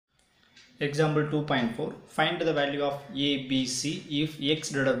Example 2.4. Find the value of a, b, c if x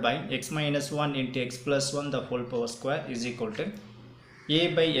divided by x minus 1 into x plus 1 the whole power square is equal to a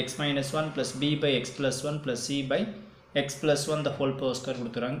by x minus 1 plus b by x plus 1 plus c by x plus 1 the whole power square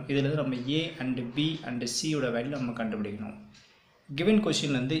கொடுத்துறாங்க. இதில் நம்ம a and b and c உட value நம்ம கண்டுபிடிக்கணும். given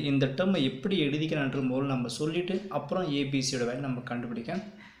question வந்து இந்த term எப்படி எழுதிக்கணும்ன்ற முதல்ல நம்ம சொல்லிட்டு அப்புறம் a b c உட வேல்யூ நம்ம கண்டுபிடிக்க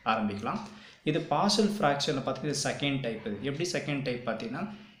ஆரம்பிக்கலாம். இது partial fraction பார்த்தீங்கன்னா இது செகண்ட் டைப். இது எப்படி செகண்ட் டைப் பார்த்தீங்கன்னா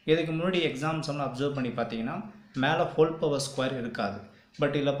இதுக்கு முன்னாடி எக்ஸாம்ஸ் எல்லாம் அப்சர்வ் பண்ணி பார்த்தீங்கன்னா மேலே ஹோல் பவர் ஸ்கொயர் இருக்காது.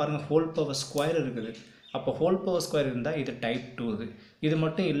 பட் இதில் பாருங்கள் ஹோல் பவர் ஸ்கொயர் இருக்குது. அப்போ ஹோல் பவர் ஸ்கொயர் இருந்தால் இது டைப் 2 இது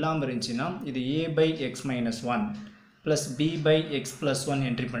மட்டும் இல்லாமல் இருந்துச்சுன்னா இது a by x minus 1 plus b by x plus 1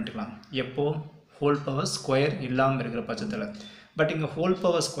 entry பண்ணிக்கலாம். எப்போ ஹோல் பவர் ஸ்கொயர் இல்லாமல் இருக்கிற பட்சத்தில். பட் இங்கே ஹோல்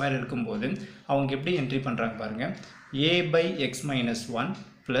பவர் ஸ்கொயர் இருக்கும்போது அவங்க எப்படி என்ட்ரி பண்ணுறாங்க பாருங்கள். a by x minus 1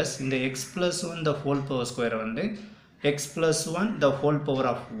 plus இந்த x plus 1 the whole power square வந்து x plus 1 the whole power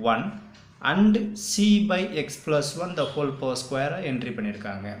of 1 and c by x plus 1 the whole power square entry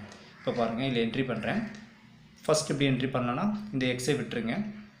பண்ணியிருக்காங்க. இப்போ பாருங்கள் இதில் என்ட்ரி பண்ணுறேன். ஃபஸ்ட் எப்படி என்ட்ரி பண்ணலான்னா இந்த எக்ஸை விட்டுருங்க.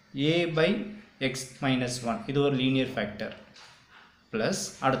 a by x minus 1 இது ஒரு லீனியர் ஃபேக்டர் ப்ளஸ்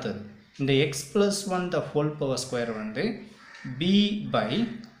அடுத்தது இந்த x plus 1 the whole power square வந்து b by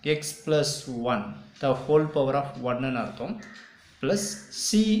x plus 1 the whole power of 1 அர்த்தம் plus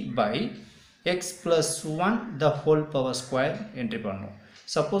c by x plus 1 the whole power square entry பண்ணணும்.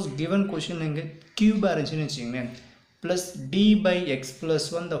 Suppose given question இங்கே cube இருந்துச்சுன்னு வச்சுக்கோங்களேன் plus d by x plus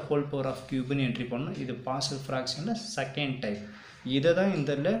 1 the whole power of cube entry பண்ணணும். இது partial fraction second type. இதை தான்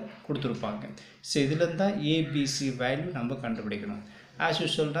இதில் கொடுத்துருப்பாங்க. ஸோ இதில் தான் abc வேல்யூ நம்ம கண்டுபிடிக்கணும். ஆஸ்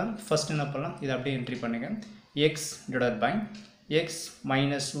யூஷுவல் தான் ஃபஸ்ட் என்ன பண்ணலாம் இதை அப்படியே என்ட்ரி பண்ணுங்கள். x divided by x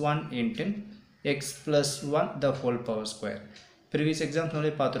minus 1 into x plus 1 the whole power square. Previous எக்ஸாம்ஸ்னாலே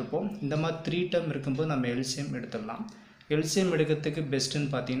பார்த்துருப்போம். இந்த மாதிரி 3 டேர்ம் இருக்கும்போது நம்ம எல்சிஎம் எடுத்துடலாம். எல்சிஎம் எடுக்கிறதுக்கு பெஸ்ட்டுன்னு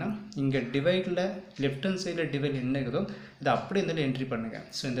பார்த்தீங்கன்னா இங்கே டிவைடில் லெஃப்ட் ஹேண்ட் சைடில் டிவைட் என்ன இருக்குதோ இதை அப்படியே இதில் என்ட்ரி பண்ணுங்கள்.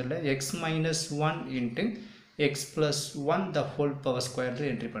 ஸோ இதில் X minus 1 into X plus 1 the whole power square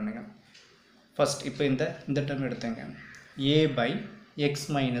entry பண்ணுங்கள். ஃபஸ்ட் இப்போ இந்த டேர்ம் எடுத்துங்க. ஏ பை எக்ஸ்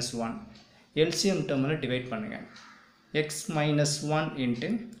மைனஸ் 1 எல்சிஎம் டேர்மில் டிவைட் பண்ணுங்கள். X minus 1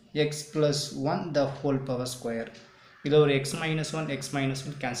 into X plus 1 the whole power square. இதில் ஒரு x minus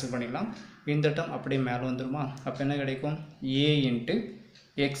 1 கேன்சல் பண்ணிடலாம். இந்த டேர்ம் அப்படியே மேலே வந்துடுமா? அப்போ என்ன கிடைக்கும்? a into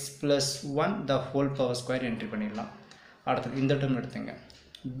X plus 1 the whole power square entry பண்ணிடலாம். அடுத்தது இந்த டேர்ம் எடுத்துங்க.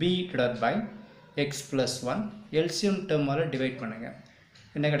 b divide by X plus 1 LCM டேர்மால் divide பண்ணுங்கள்.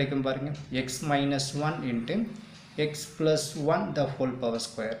 என்ன கிடைக்கும் பாருங்கள். X minus 1 into X plus 1 the whole power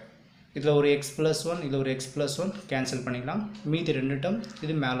square. இதில் ஒரு எக்ஸ் ப்ளஸ் 1 இதில் ஒரு எக்ஸ் ப்ளஸ் 1 கேன்சல் பண்ணிடலாம். மீதி ரெண்டு டேர்ம்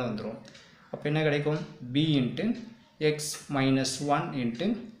இது மேலே வந்துடும். அப்போ என்ன கிடைக்கும்? b into x minus 1 into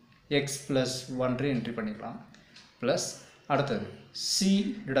x plus 1 entry பண்ணிக்கலாம். ப்ளஸ் அடுத்தது c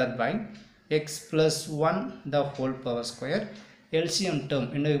divided by x plus 1 the whole power square LCM term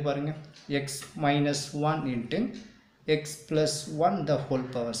என்ன பாருங்கள். x minus 1 into x plus 1 the whole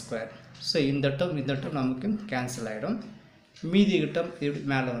power square. So இந்த term நமக்கு cancel ஆகிடும். மீதி term இப்படி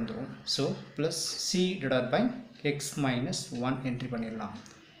மேலே வந்துடும். So plus c divided by x minus 1 entry பண்ணிடலாம்.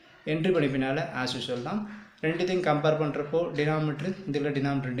 என்ட்ரி பண்ணி பின்னால் ஆஸ் யூஷுவல் தான் ரெண்டுத்தையும் கம்பேர் பண்ணுறப்போ டினாமினேட்டர் இதில்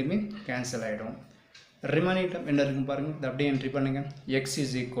டினாமினேட்டர் ரெண்டுமே கேன்சல் ஆகிடும். ரிமைனிங் டேர்ம் என்ன இருக்குன்னு பாருங்கள். இது அப்படியே என்ட்ரி பண்ணுங்கள். X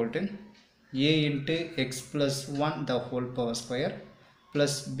is equal to A into X plus 1 the whole power square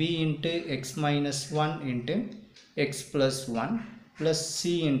plus B into X minus 1 into X plus 1 plus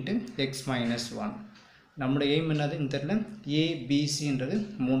C into X minus 1. நம்மளோட எய்ம் என்னது இந்த இதில் ஏபிசின்றது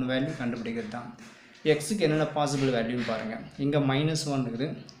 3 வேல்யூ கண்டுபிடிக்கிறது தான். எக்ஸுக்கு என்னென்ன பாசிபிள் வேல்யூன்னு பாருங்கள். இங்கே மைனஸ் 1 இருக்குது.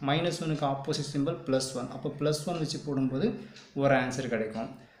 மைனஸ் 1க்கு ஆப்போசிட் சிம்பிள் ப்ளஸ் 1. அப்போ ப்ளஸ் 1 வச்சு போடும்போது ஒரு ஆன்சர் கிடைக்கும்.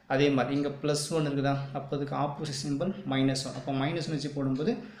 அதே மாதிரி இங்கே ப்ளஸ் 1 இருக்குதா? அப்போ அதுக்கு ஆப்போசிட் சிம்பிள் மைனஸ் 1. அப்போ மைனஸ் 1 வச்சு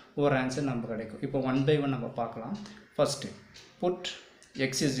போடும்போது ஒரு ஆன்சர் நம்ம கிடைக்கும். இப்போ 1 by 1 நம்ம பார்க்கலாம். First put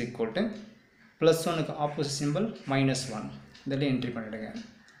X is equal to plus 1க்கு ஆப்போசிட் சிம்பிள் மைனஸ் 1 இதில் என்ட்ரி பண்ணிவிடுங்க.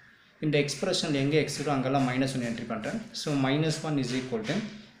 இந்த எக்ஸ்பிரஷனில் எங்கே எக்ஸ் இருக்கோ அங்கெல்லாம் மைனஸ் 1 என்ட்ரி பண்ணுறேன். So minus 1 is equal to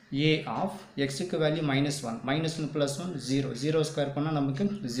a of xக்கு value minus 1 minus 1 plus 1 0 square பண்ணால் நமக்கு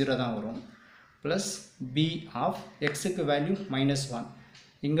 0 தான் வரும். Plus b of xக்கு value minus 1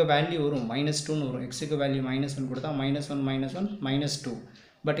 இங்கே வேல்யூ வரும் மைனஸ் 2ன்னு வரும். எக்ஸுக்கு வேல்யூ மைனஸ் 1 கொடுத்தா மைனஸ் 1 மைனஸ் 2.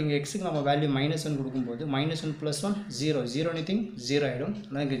 பட் இங்கே எக்ஸுக்கு நம்ம வேல்யூ மைனஸ் 1 கொடுக்கும்போது மைனஸ் 1 ப்ளஸ் 1 0 எனிதிங் 0 ஆகிடும்.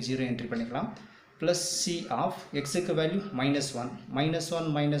 அதான் இங்கே 0 என்ட்ரி பண்ணிக்கலாம். Plus c of xக்கு value minus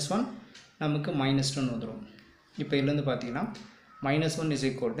 1 நமக்கு மைனஸ் 2ன்னு வந்துடும். இப்போ இதுலேருந்து பார்த்தீங்கன்னா minus 1 is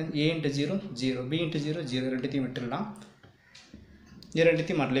equal to a into 0 0 b into 0 0 ரெண்டுத்தையும் விட்டுடலாம். இது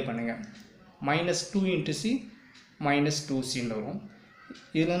ரெண்டுத்தையும் மல்டிப்ளை பண்ணுங்கள். minus 2 into c minus 2cன்னு வரும்.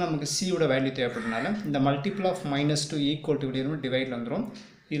 இதில் நமக்கு c உட வேல்யூ தேவைப்படுறதுனால இந்த multiple of minus 2 equal to இப்படி டிவைடில் வந்துடும்.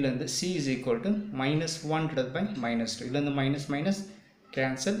 இதிலேருந்து c is equal to minus 1 divided by minus 2. இதிலேருந்து minus minus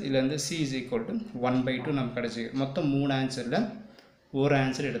cancel. இதிலேருந்து c is equal to 1 by 2 நமக்கு கிடைச்சி மொத்தம் 3 ஆன்சரில் ஒரு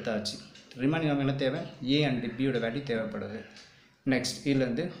ஆன்சர் எடுத்தாச்சு. ரிமைனிங் நம்ம என்ன தேவை a and b ஓட வேல்யூ தேவைப்படுது. நெக்ஸ்ட்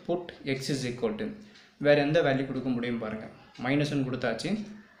இதிலேருந்து put x is equal to வேறு எந்த வேல்யூ கொடுக்க முடியும் பாருங்கள். -1 கொடுத்தாச்சு.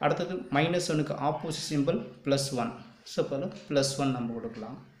 அடுத்தது -1க்கு ஆப்போசிட் சிம்பிள் +1. ஸோ போல் +1 நம்ம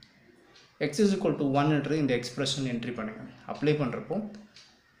கொடுக்கலாம். x is equal to 1 என்று இந்த எக்ஸ்பிரஷன் என்ட்ரி பண்ணுங்கள். அப்ளை பண்ணுறப்போ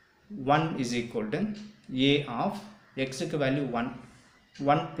 1 is equal to a of xக்கு value 1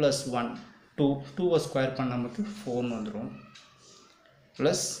 1 plus 1 2 2 square பண்ண நமக்கு 4 வந்துடும்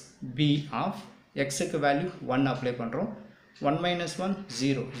plus b of xக்கு value 1 apply பண்ணுறோம் 1 minus 1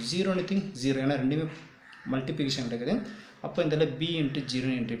 0 0 anything 0 ஏன்னா ரெண்டுமே மல்டிப்ளிகேஷன் இருக்குது. அப்போ இதில் b into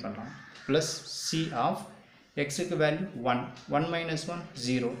 0 என்ட்ரி பண்ணலாம் plus c of xக்கு value 1 1 minus 1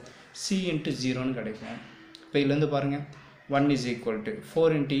 0 c into 0ன்னு கிடைக்கும். இப்போ இதுலேருந்து பாருங்கள் 1 is equal to 4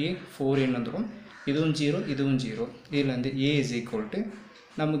 into a 4n வந்துடும். இதுவும் 0 இதுவும் 0. இதுலேருந்து a is equal to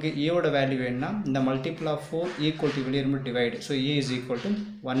நமக்கு a ஓட வேல்யூ வேணும்னா இந்த மல்டிபிள் ஆஃப் 4 ஈக்குவல் டு வெளியே இருந்து divide. So a is equal to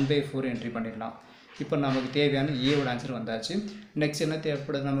 1/4 entry பண்ணிடலாம். இப்போ நமக்கு தேவையான a ஓட ஆன்சர் வந்தாச்சு. நெக்ஸ்ட் என்ன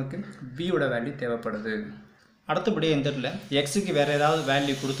தேவைப்படுது நமக்கு b ஓட வேல்யூ தேவைப்படுது. அடுத்தபடியே இந்த இடத்துல எக்ஸுக்கு வேறு ஏதாவது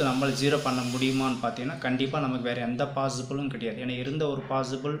வேல்யூ கொடுத்து நம்மளால் 0 பண்ண முடியுமான்னு பார்த்தீங்கன்னா கண்டிப்பாக நமக்கு வேறு எந்த பாசிபிளும் கிடையாது. ஏன்னா இருந்த ஒரு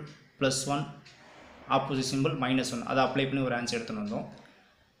பாசிபிள் +1 ஆப்போசிட் சிம்பிள் -1 அதை அப்ளை பண்ணி ஒரு ஆன்சர் எடுத்துன்னு வந்தோம்.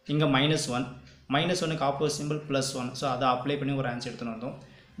 இங்கே -1க்கு ஆப்போசிட் சிம்பிள் +1 ஸோ அதை அப்ளை பண்ணி ஒரு ஆன்சர் எடுத்துன்னு வந்தோம்.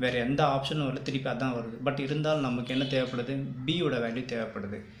 வேறு எந்த ஆப்ஷனும் வரல திருப்பி அதான் வருது. பட் இருந்தாலும் நமக்கு என்ன தேவைப்படுது b ஓட வேல்யூ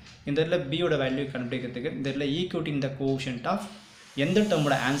தேவைப்படுது. இந்த இடத்துல b ஓட வேல்யூ கண்டுபிடிக்கிறதுக்கு இந்த இடத்துல ஈக்குவேட்டிங் த கோஷன்ட் ஆஃப் எந்த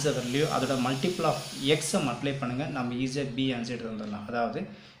டேர்மோட ஆன்சர் வரலையோ அதோட மல்டிபிள் ஆஃப் எக்ஸை மல்டிப்ளை பண்ணுங்கள். நம்ம ஈஸியாக b ஆன்சர் எடுத்து வந்துடலாம். அதாவது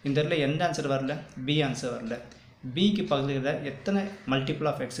இந்த இடத்துல எந்த ஆன்சர் வரல b ஆன்சர் வரல. பிக்கு பக்கத்தில் எத்தனை மல்டிபிள்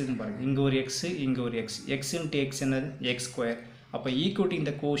ஆஃப் எக்ஸுன்னு பாருங்கள். இங்கே ஒரு எக்ஸு இங்கே ஒரு எக்ஸ் இன்ட்டு எக்ஸ் என்னது x². அப்போ equating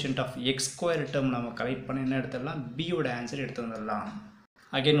the quotient of x² term நம்ம கலெக்ட் பண்ணி என்ன எடுத்துடலாம் பியோட ஆன்சர் எடுத்து வந்துடலாம்.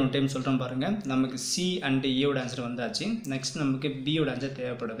 அகைன் ஒன் டைம் சொல்கிறோம் பாருங்கள். நமக்கு c அண்ட் ஏவோட ஆன்சர் வந்தாச்சு. நெக்ஸ்ட் நமக்கு பியோட ஆன்சர்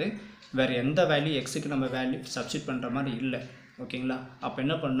தேவைப்படுது. வேறு எந்த வேல்யூ எக்ஸுக்கு நம்ம வேல்யூ சப்ஸ்டிட் பண்ணுற மாதிரி இல்லை. ஓகேங்களா? அப்போ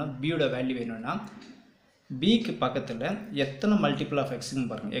என்ன பண்ணணும் பியோட வேல்யூ வேணும்னா பிக்கு பக்கத்தில் எத்தனை மல்டிபிள் ஆஃப் எக்ஸுன்னு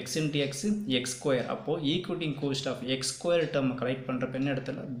பாருங்கள். X into x x². அப்போது equating cost of x² term collect பண்ணுறப்ப என்ன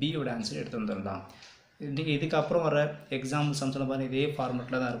இடத்துல பியோட ஆன்சர் எடுத்து வந்துடலாம். இதுக்கப்புறம் வர எக்ஸாம்பிள் சம்ஸில் பாருங்கள் இதே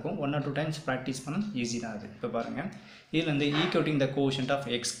ஃபார்மெட்டில் தான் இருக்கும். 1 or 2 times ப்ராக்டிஸ் பண்ண ஈஸி தான் அது. இப்போ பாருங்கள் இதில் வந்து equating the quotient of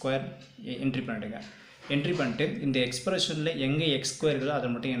x² entry பண்ணிவிடுங்க. என்ட்ரி பண்ணிட்டு இந்த எக்ஸ்பிரஷனில் எங்கே x² இருக்குதோ அதை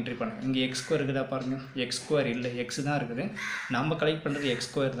மட்டும் என்ட்ரி பண்ணுங்கள். இங்கே x² இருக்குதா பாருங்கள். x² இல்லை x தான் இருக்குது. நம்ம கலெக்ட் பண்ணுறது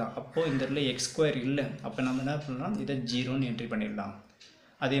x² தான். அப்போது இந்த இடத்துல x² இல்லை. அப்போ நம்ம என்ன பண்ணலாம் இதை 0ன்னு என்ட்ரி பண்ணிடலாம்.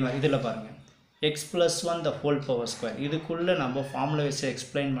 அதே மாதிரி இதில் பாருங்கள் x + 1 the whole power square. இதுக்குள்ளே நம்ம ஃபார்முலா வைஸை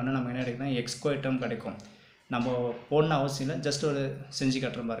எக்ஸ்பிளைன் பண்ண நம்ம என்ன கிடைக்குன்னா x² டேர்ம் கிடைக்கும். நம்ம போடணும் அவசியம் இல்லை. ஜஸ்ட் ஒரு செஞ்சு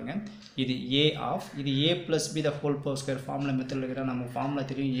காட்டுறோம் பாருங்கள். இது a ஆஃப் இது a + b the whole power square formula மெத்தடில் இருக்கிற நம்ம ஃபார்முலா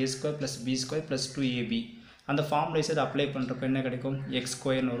தெரியும் a² + b² + 2ab. அந்த ஃபார்முலா வைஸை அப்ளை பண்ணுறப்ப என்ன கிடைக்கும்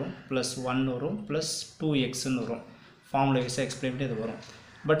x² வரும் +1 வரும் +2xன்னு வரும். ஃபார்முலா வைஸை எக்ஸ்பிளைன் பண்ணி இது வரும்.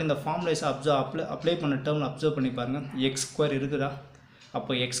 பட் இந்த ஃபார்முலா வைஸை அப்ளை பண்ண டேர்ம் அப்சர்வ் பண்ணி பாருங்கள். x² இருக்குதா?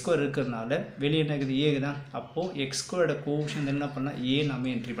 அப்போ x² இருக்கிறதுனால வெளியே என்ன இருக்குது a தான். அப்போது x² கோஷன் என்ன பண்ணால் a நம்ம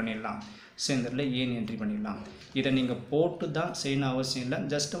என்ட்ரி பண்ணிடலாம். ஸோ இந்த இடத்துல ஏன்னு என்ட்ரி பண்ணிடலாம். இதை நீங்கள் போட்டு தான் செய்யணும் அவசியம் இல்லை.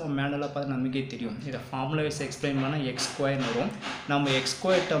 ஜஸ்ட் நம்ம மேனுவலாக பார்த்து நமக்கே தெரியும். இதை ஃபார்முலா வைஸ் எக்ஸ்பிளைன் பண்ணால் x² வரும். நம்ம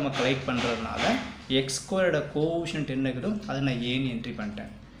x² டேர்மை கலெக்ட் பண்ணுறதுனால x² கோஷன்ட் என்ன இருக்குதோ அதை நான் ஏன்னு என்ட்ரி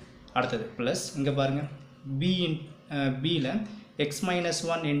பண்ணிட்டேன். அடுத்தது ப்ளஸ் இங்கே பாருங்கள் பியில் x minus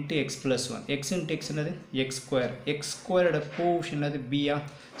 1 into x plus 1 x into x என்னது x². x² கோஷன் என்னது b-ஆ?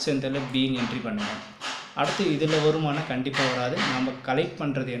 ஸோ இந்த b-ன்னு என்ட்ரி பண்ணுங்கள். அடுத்து இதில் வருமான கண்டிப்பாக வராது. நம்ம கலெக்ட்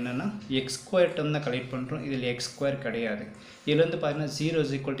பண்ணுறது என்னென்னா x² டேர்ம் தான் கலெக்ட் பண்ணுறோம். இதில் x² கிடையாது. இதுலேருந்து பார்த்தீங்கன்னா 0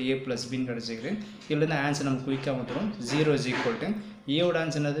 is equal to a plus b கிடச்சிருக்கு. இதுலேருந்து ஆன்சர் நம்ம குயிக்காக வந்துடும். 0 is equal to ஏவோட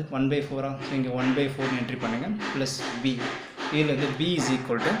ஆன்சர் என்னது 1/4. ஸோ இங்கே 1/4 என்ட்ரி பண்ணுங்கள் ப்ளஸ் b. இதுலேருந்து b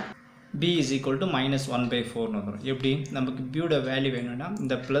is equal to -1/4 வந்துடும். எப்படி நமக்கு பியோட வேல்யூ வேணும்னா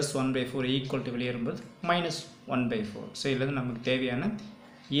இந்த +1/4 ஈக்குவல் டு வெளியே வரும்போது -1/4. ஸோ இதுலேருந்து நமக்கு தேவையான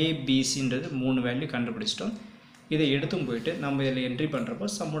ஏபிசின்றது 3 வேல்யூ கண்டுபிடிச்சிட்டோம். இதை எடுத்தும் போயிட்டு நம்ம இதில் என்ட்ரி பண்ணுறப்போ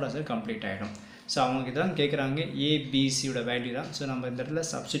சம்மோட ஆன்சர் கம்ப்ளீட் ஆகிடும். ஸோ அவங்க இதான் கேட்குறாங்க ஏபிசியோட வேல்யூ தான். ஸோ நம்ம இந்த இடத்துல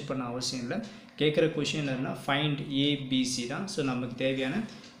சப்ஸ்டிட் பண்ண அவசியம் இல்லை. கேட்குற கொஷின் என்னன்னா ஃபைண்ட் ஏபிசி தான். ஸோ நமக்கு தேவையான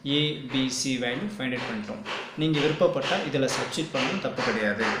ஏபிசி வேல்யூ ஃபைண்ட் அவுட் பண்ணிட்டோம். நீங்கள் விருப்பப்பட்டால் இதில் சப்ஸ்டிட் பண்ணவும் தப்பு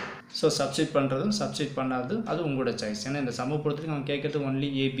கிடையாது. ஸோ சப்ஸ்டிட் பண்ணுறதும் சப்ஸ்டிட் பண்ணாது அது உங்களோட சாய்ஸ். ஏன்னா இந்த சம பொறுத்துக்கு அவங்க கேட்குறது ஒன்லி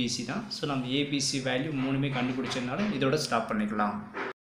ஏபிசி தான். ஸோ நம்ம ஏபிசி வேல்யூ 3மே கண்டுபிடிச்சதுனால இதோட ஸ்டாப் பண்ணிக்கலாம்.